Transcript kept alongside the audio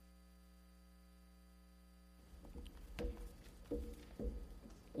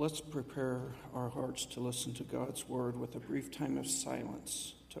Let's prepare our hearts to listen to God's word with a brief time of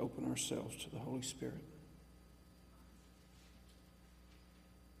silence to open ourselves to the Holy Spirit.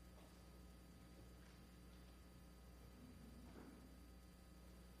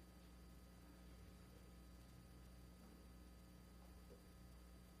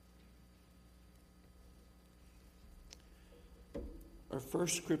 Our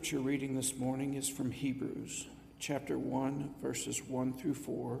first scripture reading this morning is from Hebrews, chapter 1, verses 1 through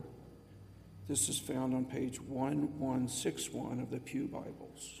 4. This is found on page 1161 of the Pew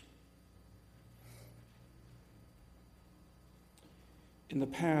Bibles. In the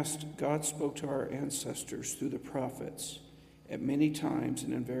past, God spoke to our ancestors through the prophets at many times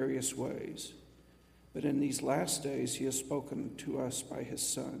and in various ways. But in these last days, he has spoken to us by his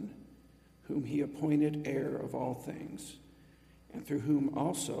Son, whom he appointed heir of all things, and through whom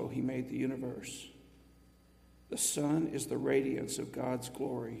also he made the universe. The Son is the radiance of God's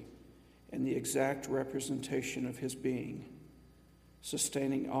glory and the exact representation of his being,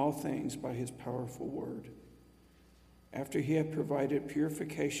 sustaining all things by his powerful word. After he had provided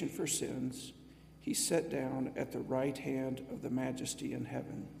purification for sins, he sat down at the right hand of the Majesty in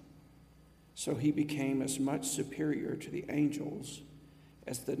heaven. So he became as much superior to the angels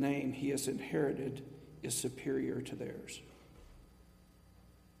as the name he has inherited is superior to theirs.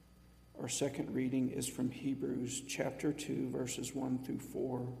 Our second reading is from Hebrews chapter 2, verses 1 through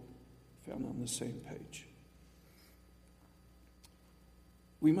 4, found on the same page.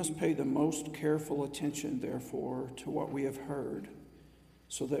 We must pay the most careful attention, therefore, to what we have heard,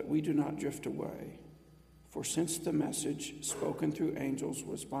 so that we do not drift away. For since the message spoken through angels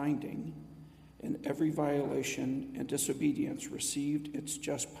was binding, and every violation and disobedience received its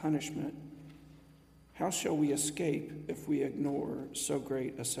just punishment, how shall we escape if we ignore so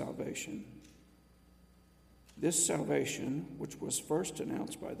great a salvation? This salvation, which was first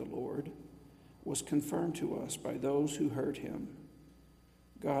announced by the Lord, was confirmed to us by those who heard him.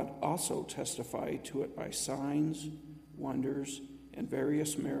 God also testified to it by signs, wonders, and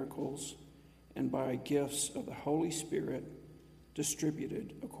various miracles, and by gifts of the Holy Spirit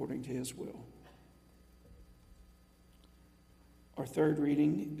distributed according to his will. Our third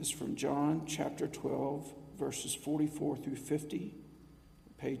reading is from John chapter 12, verses 44 through 50,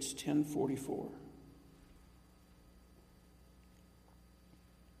 page 1044.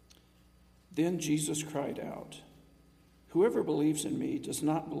 Then Jesus cried out, "Whoever believes in me does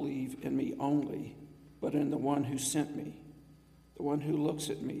not believe in me only, but in the one who sent me. The one who looks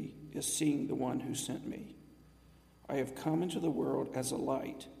at me is seeing the one who sent me. I have come into the world as a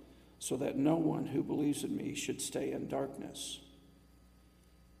light, so that no one who believes in me should stay in darkness.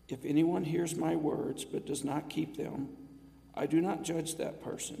 If anyone hears my words but does not keep them, I do not judge that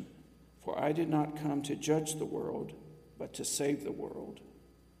person, for I did not come to judge the world, but to save the world.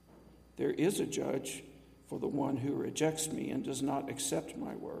 There is a judge for the one who rejects me and does not accept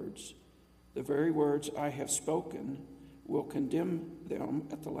my words. The very words I have spoken will condemn them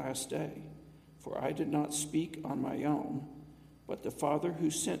at the last day, for I did not speak on my own, but the Father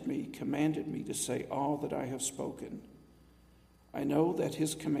who sent me commanded me to say all that I have spoken. I know that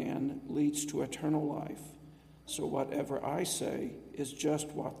his command leads to eternal life, so whatever I say is just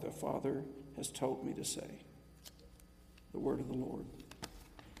what the Father has told me to say." The word of the Lord.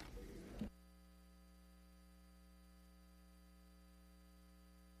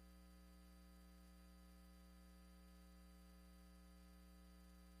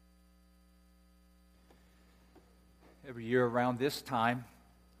 Every year around this time,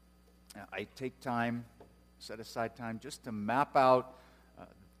 I take time, set aside time just to map out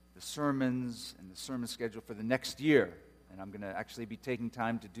the sermons and the sermon schedule for the next year. And I'm going to actually be taking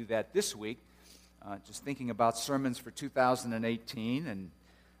time to do that this week, just thinking about sermons for 2018. And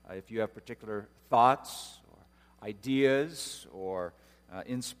if you have particular thoughts or ideas or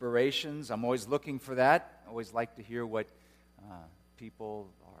inspirations, I'm always looking for that. I always like to hear what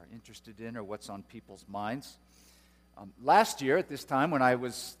people are interested in or what's on people's minds. Last year at this time, when I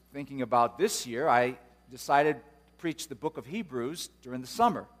was thinking about this year, I decided to preach the book of Hebrews during the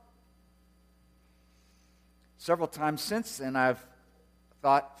summer. Several times since then, I've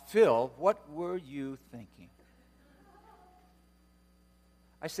thought, "Phil, what were you thinking?"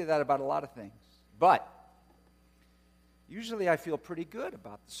 I say that about a lot of things, but usually I feel pretty good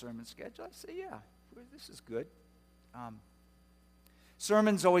about the sermon schedule. I say, yeah, this is good.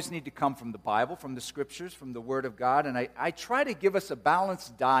 Sermons always need to come from the Bible, from the Scriptures, from the Word of God, and I try to give us a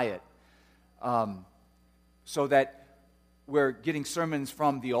balanced diet so that we're getting sermons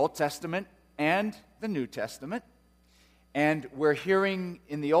from the Old Testament and the New Testament. And we're hearing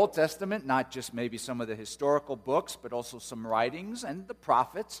in the Old Testament not just maybe some of the historical books, but also some writings and the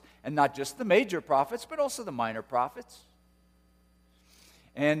prophets, and not just the major prophets, but also the minor prophets.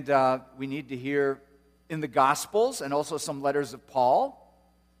 And we need to hear in the Gospels and also some letters of Paul.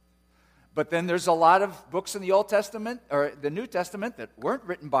 But then there's a lot of books in the Old Testament, or the New Testament, that weren't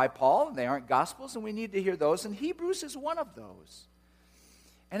written by Paul, and they aren't Gospels, and we need to hear those, and Hebrews is one of those.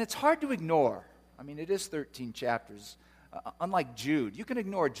 And it's hard to ignore. I mean, it is 13 chapters. Unlike Jude, you can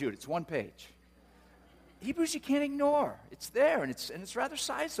ignore Jude. It's one page. Hebrews you can't ignore. It's there, and it's rather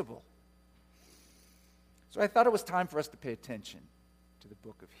sizable. So I thought it was time for us to pay attention to the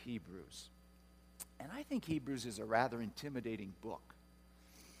book of Hebrews. And I think Hebrews is a rather intimidating book.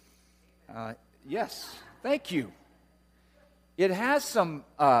 Yes, thank you. It has some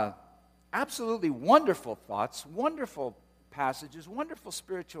absolutely wonderful thoughts, wonderful passages, wonderful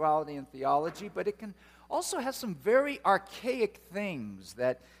spirituality and theology, but it can also have some very archaic things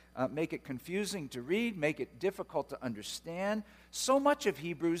that make it confusing to read, make it difficult to understand. So much of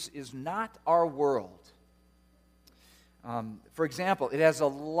Hebrews is not our world. For example, it has a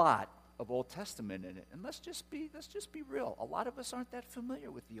lot of Old Testament in it. And let's just be real. A lot of us aren't that familiar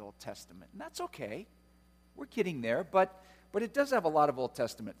with the Old Testament. And that's okay. We're getting there, but it does have a lot of Old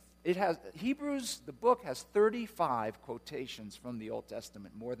Testament. Hebrews, the book, has 35 quotations from the Old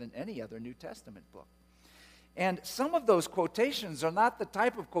Testament, more than any other New Testament book. And some of those quotations are not the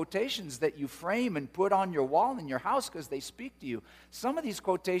type of quotations that you frame and put on your wall in your house because they speak to you. Some of these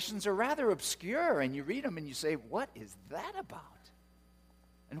quotations are rather obscure, and you read them and you say, what is that about?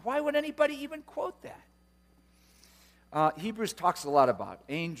 And why would anybody even quote that? Hebrews talks a lot about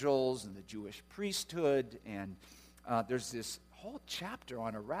angels and the Jewish priesthood, and there's this whole chapter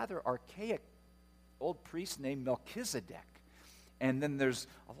on a rather archaic old priest named Melchizedek. And then there's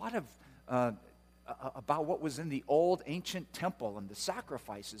a lot of about what was in the old ancient temple and the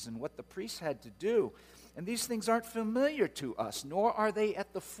sacrifices and what the priests had to do. And these things aren't familiar to us, nor are they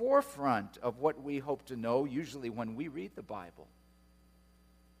at the forefront of what we hope to know usually when we read the Bible.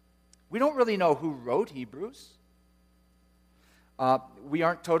 We don't really know who wrote Hebrews. We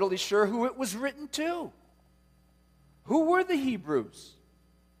aren't totally sure who it was written to. Who were the Hebrews?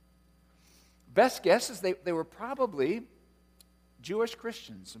 Best guess is they were probably Jewish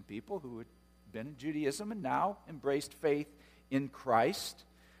Christians, some people who had been in Judaism and now embraced faith in Christ.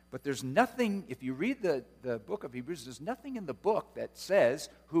 But there's nothing, if you read the book of Hebrews, there's nothing in the book that says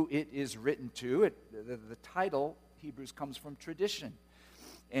who it is written to. The title, Hebrews, comes from tradition.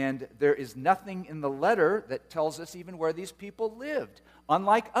 And there is nothing in the letter that tells us even where these people lived.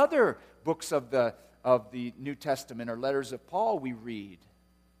 Unlike other books of the New Testament or letters of Paul we read.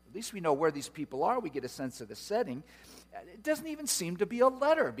 At least we know where these people are. We get a sense of the setting. It doesn't even seem to be a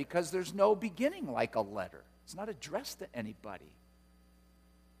letter because there's no beginning like a letter. It's not addressed to anybody.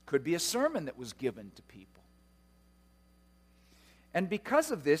 Could be a sermon that was given to people. And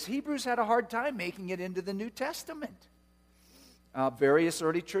because of this, Hebrews had a hard time making it into the New Testament. Various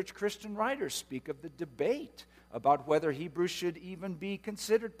early church Christian writers speak of the debate about whether Hebrews should even be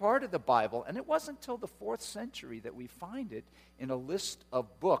considered part of the Bible. And it wasn't until the 4th century that we find it in a list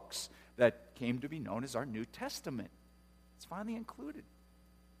of books that came to be known as our New Testament. It's finally included.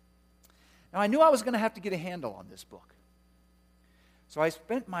 Now, I knew I was going to have to get a handle on this book. So I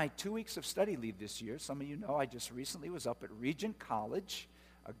spent my 2 weeks of study leave this year. Some of you know I just recently was up at Regent College,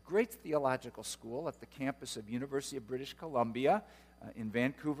 a great theological school at the campus of University of British Columbia in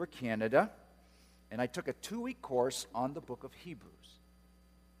Vancouver, Canada. And I took a 2-week course on the book of Hebrews.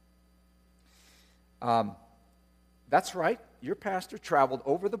 That's right, your pastor traveled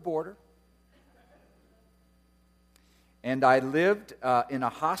over the border. And I lived in a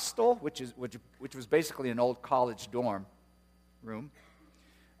hostel, which was basically an old college dorm room,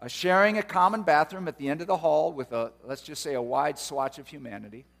 sharing a common bathroom at the end of the hall with let's just say, a wide swatch of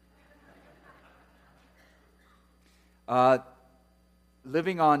humanity.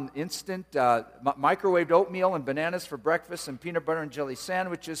 Living on instant microwaved oatmeal and bananas for breakfast and peanut butter and jelly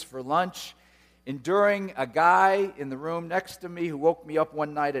sandwiches for lunch. Enduring a guy in the room next to me who woke me up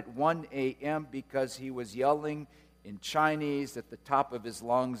one night at 1 a.m. because he was yelling in Chinese at the top of his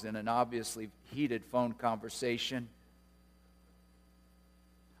lungs in an obviously heated phone conversation.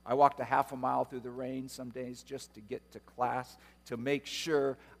 I walked a half a mile through the rain some days just to get to class to make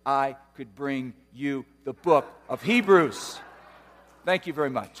sure I could bring you the book of Hebrews. Thank you very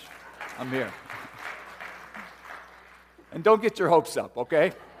much. I'm here. And don't get your hopes up,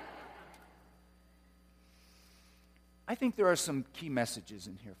 okay? I think there are some key messages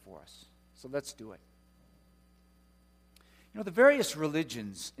in here for us. So let's do it. You know, the various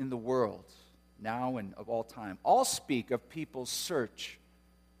religions in the world, now and of all time, all speak of people's search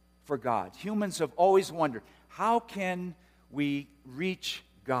for God. Humans have always wondered, how can we reach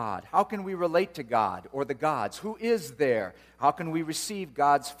God? How can we relate to God or the gods? Who is there? How can we receive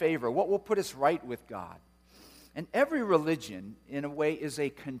God's favor? What will put us right with God? And every religion, in a way, is a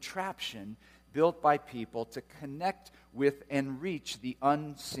contraption built by people to connect with and reach the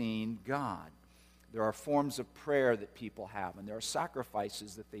unseen God. There are forms of prayer that people have, and there are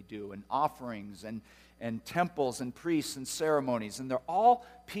sacrifices that they do, and offerings, and temples, and priests, and ceremonies, and they're all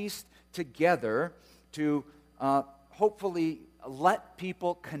pieced together to hopefully let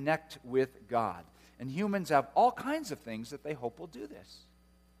people connect with God. And humans have all kinds of things that they hope will do this.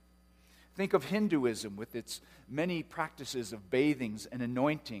 Think of Hinduism with its many practices of bathings and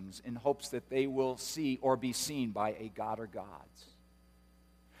anointings in hopes that they will see or be seen by a god or gods.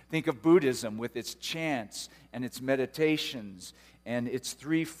 Think of Buddhism with its chants and its meditations and its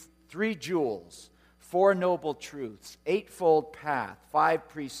three jewels, 4 noble truths, 8-fold path, 5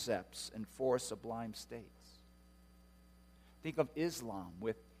 precepts, and 4 sublime states. Think of Islam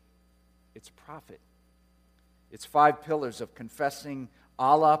with its prophet, its 5 pillars of confessing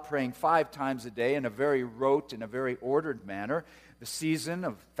Allah, praying 5 times a day in a very rote and a very ordered manner, the season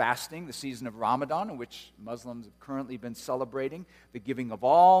of fasting, the season of Ramadan, in which Muslims have currently been celebrating, the giving of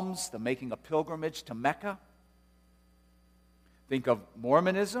alms, the making a pilgrimage to Mecca. Think of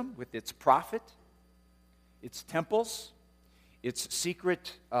Mormonism with its prophet, its temples, its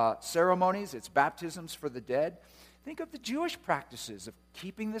secret ceremonies, its baptisms for the dead. Think of the Jewish practices of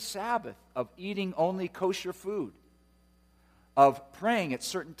keeping the Sabbath, of eating only kosher food, of praying at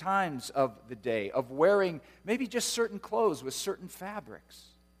certain times of the day, of wearing maybe just certain clothes with certain fabrics.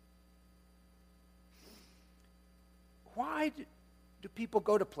 Why do people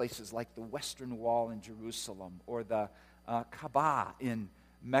go to places like the Western Wall in Jerusalem or the Kaaba in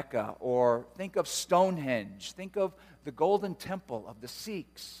Mecca, or think of Stonehenge, think of the Golden Temple of the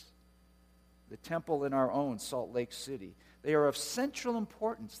Sikhs, the temple in our own Salt Lake City? They are of central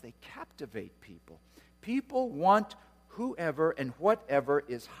importance. They captivate people. People want whoever and whatever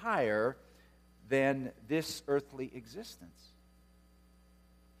is higher than this earthly existence.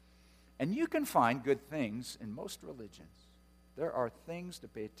 And you can find good things in most religions. There are things to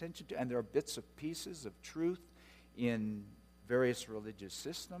pay attention to, and there are bits of pieces of truth in various religious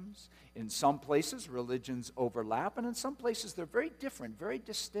systems. In some places, religions overlap, and in some places, they're very different, very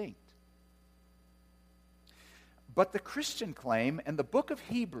distinct. But the Christian claim and the book of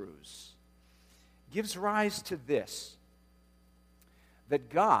Hebrews gives rise to this, that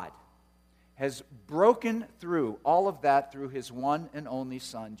God has broken through all of that through his one and only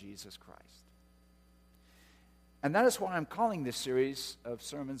Son, Jesus Christ. And that is why I'm calling this series of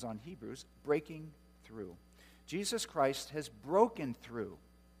sermons on Hebrews, Breaking Through. Jesus Christ has broken through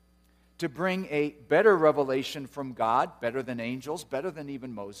to bring a better revelation from God, better than angels, better than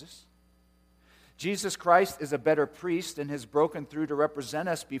even Moses. Jesus Christ is a better priest and has broken through to represent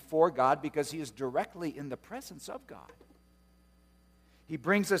us before God because he is directly in the presence of God. He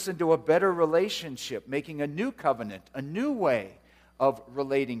brings us into a better relationship, making a new covenant, a new way of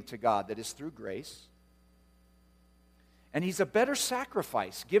relating to God that is through grace. And he's a better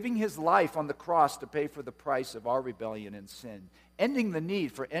sacrifice, giving his life on the cross to pay for the price of our rebellion and sin, ending the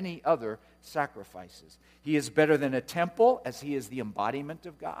need for any other sacrifices. He is better than a temple, as he is the embodiment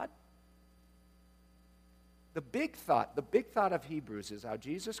of God. The big thought of Hebrews is how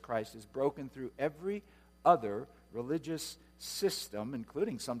Jesus Christ has broken through every other religious system,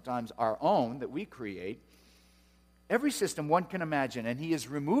 including sometimes our own that we create, every system one can imagine, and he has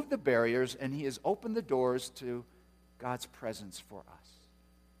removed the barriers and he has opened the doors to God's presence for us.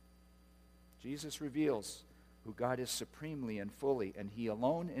 Jesus reveals who God is supremely and fully, and he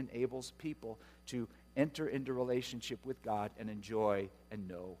alone enables people to enter into relationship with God and enjoy and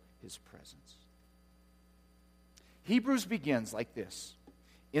know his presence. Hebrews begins like this.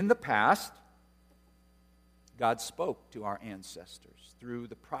 In the past, God spoke to our ancestors through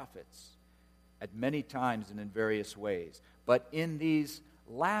the prophets at many times and in various ways. But in these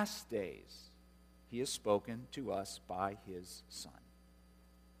last days, he has spoken to us by his Son.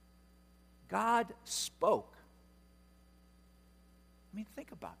 God spoke. I mean,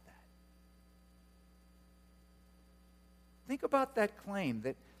 think about that. Think about that claim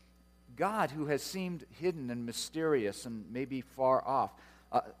that God, who has seemed hidden and mysterious and maybe far off.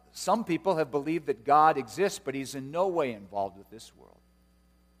 Some people have believed that God exists, but he's in no way involved with this world.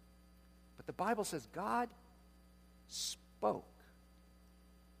 But the Bible says God spoke.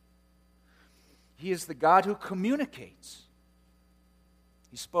 He is the God who communicates.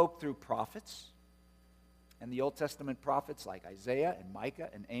 He spoke through prophets, and the Old Testament prophets like Isaiah and Micah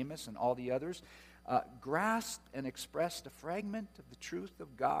and Amos and all the others grasped and expressed a fragment of the truth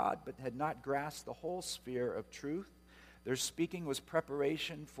of God, but had not grasped the whole sphere of truth. Their speaking was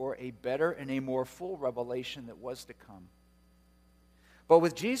preparation for a better and a more full revelation that was to come. But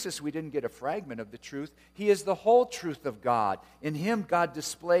with Jesus, we didn't get a fragment of the truth. He is the whole truth of God. In him, God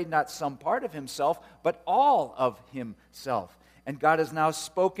displayed not some part of himself, but all of himself. And God has now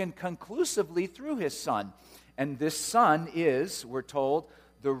spoken conclusively through his Son. And this Son is, we're told,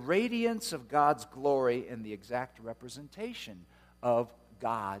 the radiance of God's glory and the exact representation of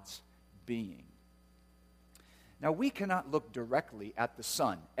God's being. Now, we cannot look directly at the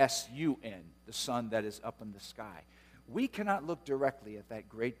sun, S-U-N, the sun that is up in the sky. We cannot look directly at that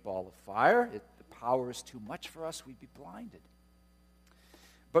great ball of fire. The power is too much for us. We'd be blinded.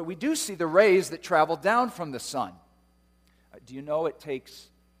 But we do see the rays that travel down from the sun. Do you know it takes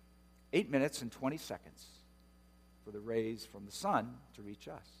 8 minutes and 20 seconds for the rays from the sun to reach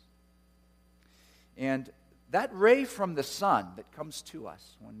us? And that ray from the sun that comes to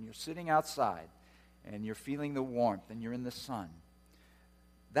us when you're sitting outside and you're feeling the warmth and you're in the sun,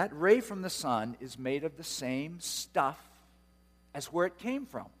 that ray from the sun is made of the same stuff as where it came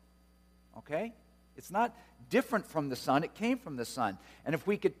from. Okay? It's not different from the sun. It came from the sun. And if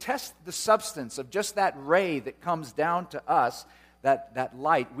we could test the substance of just that ray that comes down to us, that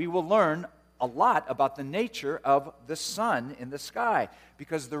light, we will learn a lot about the nature of the sun in the sky.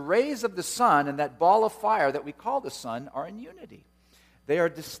 Because the rays of the sun and that ball of fire that we call the sun are in unity. They are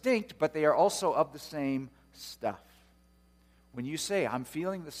distinct, but they are also of the same stuff. When you say, I'm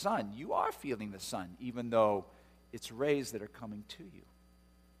feeling the sun, you are feeling the sun, even though it's rays that are coming to you.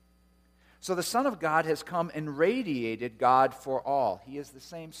 So the Son of God has come and radiated God for all. He is the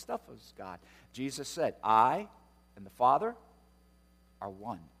same stuff as God. Jesus said, I and the Father are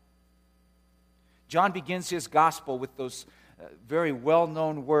one. John begins his gospel with those very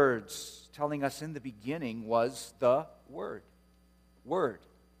well-known words, telling us in the beginning was the Word. Word,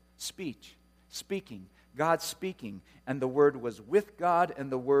 speech, speaking. God speaking, and the Word was with God,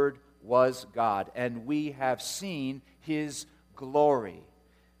 and the Word was God. And we have seen his glory.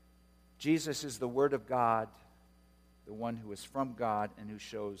 Jesus is the Word of God, the one who is from God and who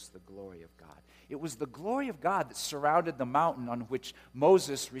shows the glory of God. It was the glory of God that surrounded the mountain on which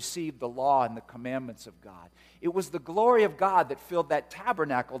Moses received the law and the commandments of God. It was the glory of God that filled that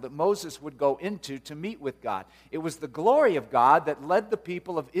tabernacle that Moses would go into to meet with God. It was the glory of God that led the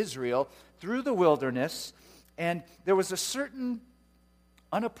people of Israel through the wilderness, and there was a certain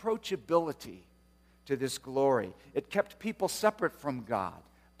unapproachability to this glory. It kept people separate from God.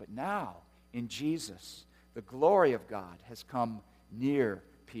 But now, in Jesus, the glory of God has come near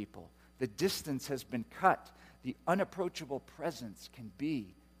people. The distance has been cut. The unapproachable presence can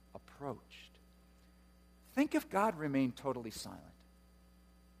be approached. Think if God remained totally silent.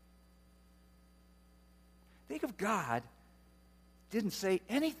 Think if God didn't say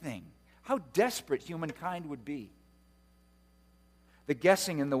anything. How desperate humankind would be. The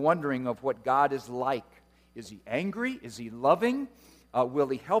guessing and the wondering of what God is like. Is he angry? Is he loving? Will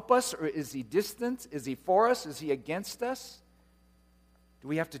he help us, or is he distant? Is he for us? Is he against us? Do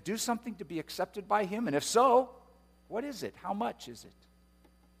we have to do something to be accepted by him? And if so, what is it? How much is it?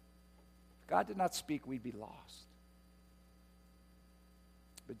 If God did not speak, we'd be lost.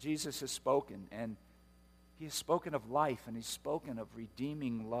 But Jesus has spoken, and he has spoken of life, and he's spoken of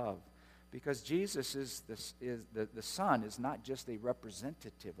redeeming love. Because Jesus the Son is not just a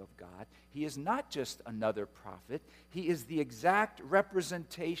representative of God. He is not just another prophet. He is the exact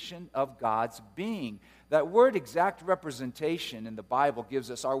representation of God's being. That word exact representation in the Bible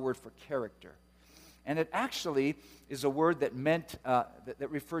gives us our word for character. And it actually is a word that meant, that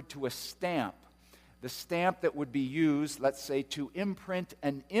referred to a stamp. The stamp that would be used, let's say, to imprint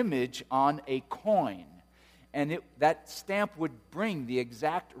an image on a coin. And that stamp would bring the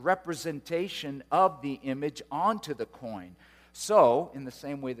exact representation of the image onto the coin. So, in the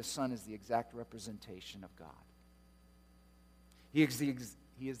same way, the Son is the exact representation of God. He is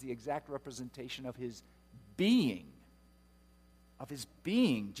the exact representation of his being. Of his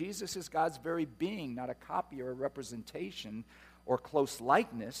being. Jesus is God's very being, not a copy or a representation or close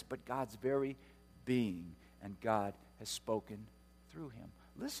likeness, but God's very being. And God has spoken through him.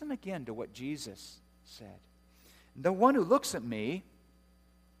 Listen again to what Jesus said. The one who looks at me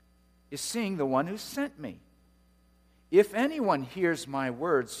is seeing the one who sent me. If anyone hears my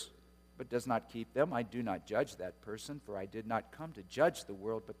words but does not keep them, I do not judge that person, for I did not come to judge the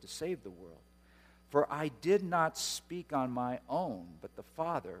world but to save the world. For I did not speak on my own, but the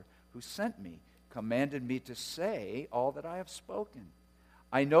Father who sent me commanded me to say all that I have spoken.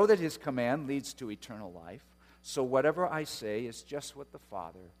 I know that his command leads to eternal life, so whatever I say is just what the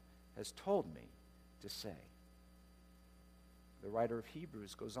Father has told me to say. The writer of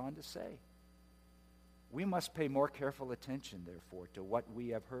Hebrews goes on to say, we must pay more careful attention, therefore, to what we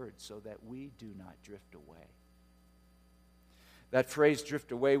have heard so that we do not drift away. That phrase,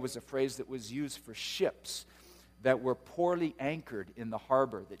 drift away, was a phrase that was used for ships that were poorly anchored in the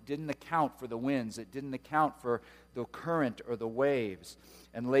harbor, that didn't account for the winds, that didn't account for the current or the waves.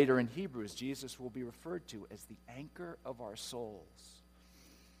 And later in Hebrews, Jesus will be referred to as the anchor of our souls.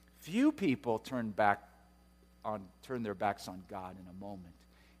 Few people turn their backs on God in a moment.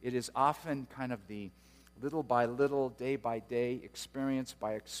 It is often kind of the little by little, day by day, experience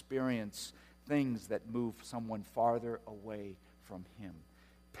by experience, things that move someone farther away from him.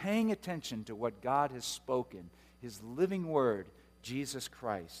 Paying attention to what God has spoken, his living word, Jesus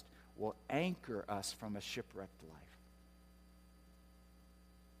Christ, will anchor us from a shipwrecked life.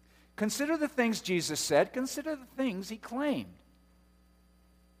 Consider the things Jesus said. Consider the things he claimed.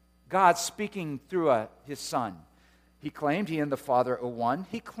 God speaking through his Son. He claimed he and the Father are one.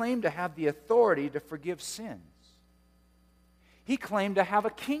 He claimed to have the authority to forgive sins. He claimed to have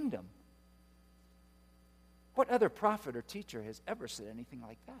a kingdom. What other prophet or teacher has ever said anything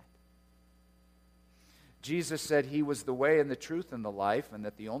like that? Jesus said he was the way and the truth and the life, and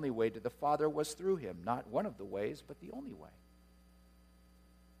that the only way to the Father was through him. Not one of the ways, but the only way.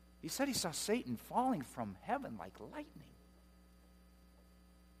 He said he saw Satan falling from heaven like lightning.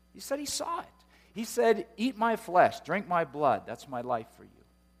 He said he saw it. He said, eat my flesh, drink my blood. That's my life for you.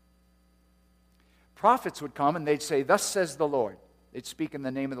 Prophets would come and they'd say, thus says the Lord. They'd speak in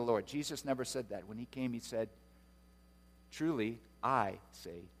the name of the Lord. Jesus never said that. When he came, he said, truly, I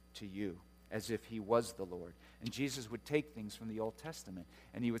say to you, as if he was the Lord. And Jesus would take things from the Old Testament,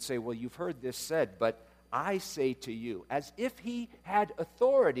 and he would say, well, you've heard this said, but I say to you, as if he had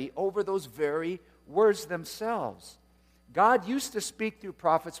authority over those very words themselves. God used to speak through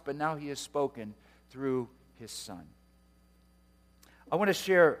prophets, but now he has spoken through his Son. I want to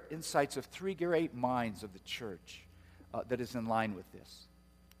share insights of three great minds of the church that is in line with this.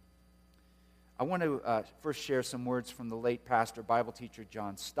 I want to first share some words from the late pastor, Bible teacher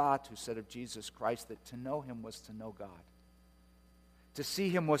John Stott, who said of Jesus Christ that to know him was to know God. To see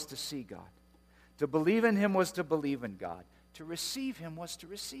him was to see God. To believe in him was to believe in God. To receive him was to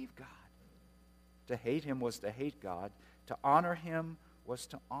receive God. To hate him was to hate God. To honor him was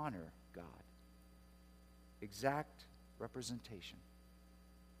to honor God. Exact representation.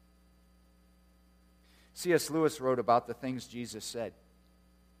 C.S. Lewis wrote about the things Jesus said.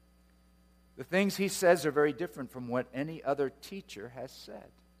 The things he says are very different from what any other teacher has said.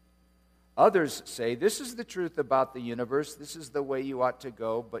 Others say, this is the truth about the universe, this is the way you ought to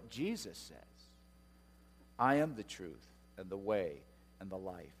go, but Jesus says, I am the truth and the way and the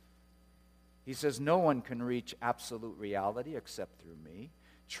life. He says, no one can reach absolute reality except through me.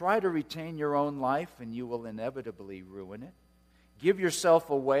 Try to retain your own life and you will inevitably ruin it. Give yourself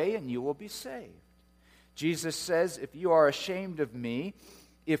away and you will be saved. Jesus says, if you are ashamed of me,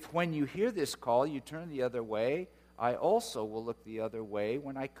 if when you hear this call you turn the other way, I also will look the other way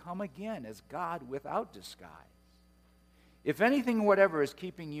when I come again as God without disguise. If anything, whatever is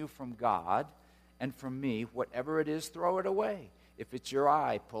keeping you from God and from me, whatever it is, throw it away. If it's your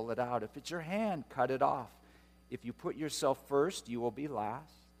eye, pull it out. If it's your hand, cut it off. If you put yourself first, you will be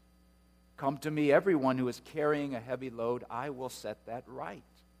last. Come to me, everyone who is carrying a heavy load, I will set that right.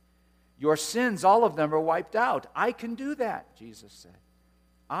 Your sins, all of them, are wiped out. I can do that, Jesus said.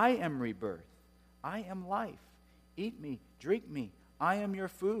 I am rebirth. I am life. Eat me, drink me. I am your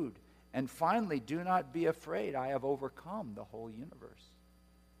food. And finally, do not be afraid. I have overcome the whole universe.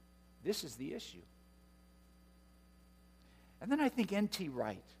 This is the issue. And then I think N.T.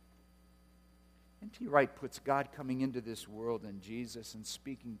 Wright. N.T. Wright puts God coming into this world and Jesus and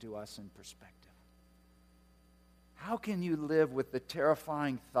speaking to us in perspective. How can you live with the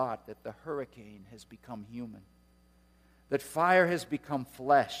terrifying thought that the hurricane has become human? That fire has become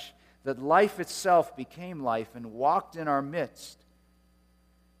flesh? That life itself became life and walked in our midst?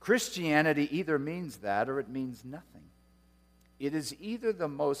 Christianity either means that or it means nothing. It is either the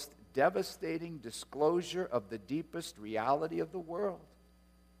most devastating disclosure of the deepest reality of the world,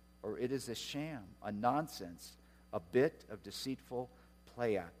 or it is a sham, a nonsense, a bit of deceitful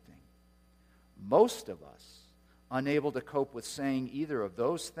play acting. Most of us, unable to cope with saying either of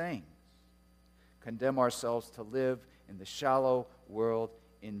those things, condemn ourselves to live in the shallow world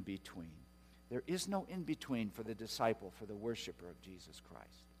in between. There is no in between for the disciple, for the worshiper of Jesus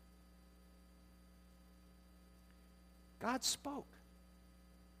Christ. God spoke.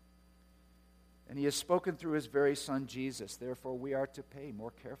 And he has spoken through his very Son, Jesus. Therefore, we are to pay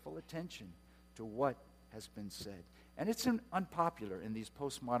more careful attention to what has been said. And it's unpopular in these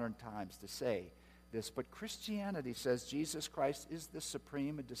postmodern times to say this, but Christianity says Jesus Christ is the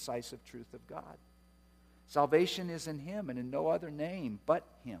supreme and decisive truth of God. Salvation is in him and in no other name but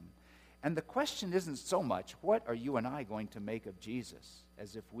him. And the question isn't so much, what are you and I going to make of Jesus,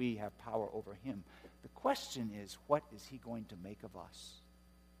 as if we have power over him? The question is, what is he going to make of us?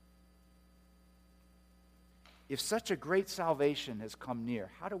 If such a great salvation has come near,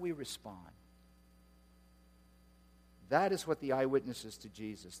 how do we respond? That is what the eyewitnesses to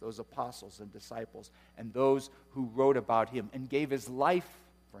Jesus, those apostles and disciples, and those who wrote about him and gave his life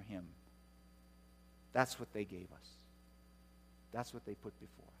for him, that's what they gave us. That's what they put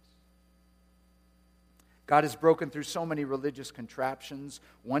before us. God has broken through so many religious contraptions,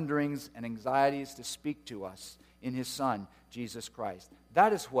 wonderings, and anxieties to speak to us in his Son, Jesus Christ.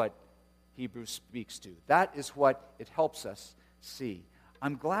 That is what Hebrews speaks to. That is what it helps us see.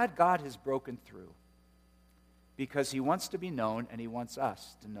 I'm glad God has broken through, because he wants to be known and he wants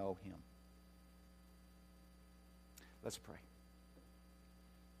us to know him. Let's pray.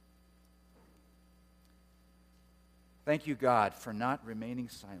 Thank you, God, for not remaining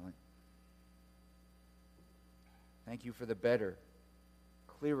silent. Thank you for the better,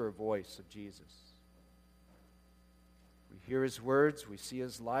 clearer voice of Jesus. We hear his words, we see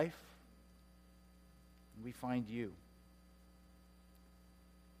his life, and we find you.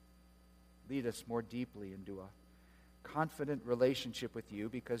 Lead us more deeply into a confident relationship with you,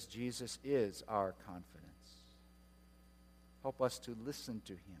 because Jesus is our confidence. Help us to listen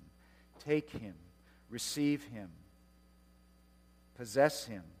to him, take him, receive him, possess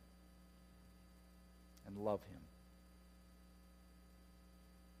him, and love him.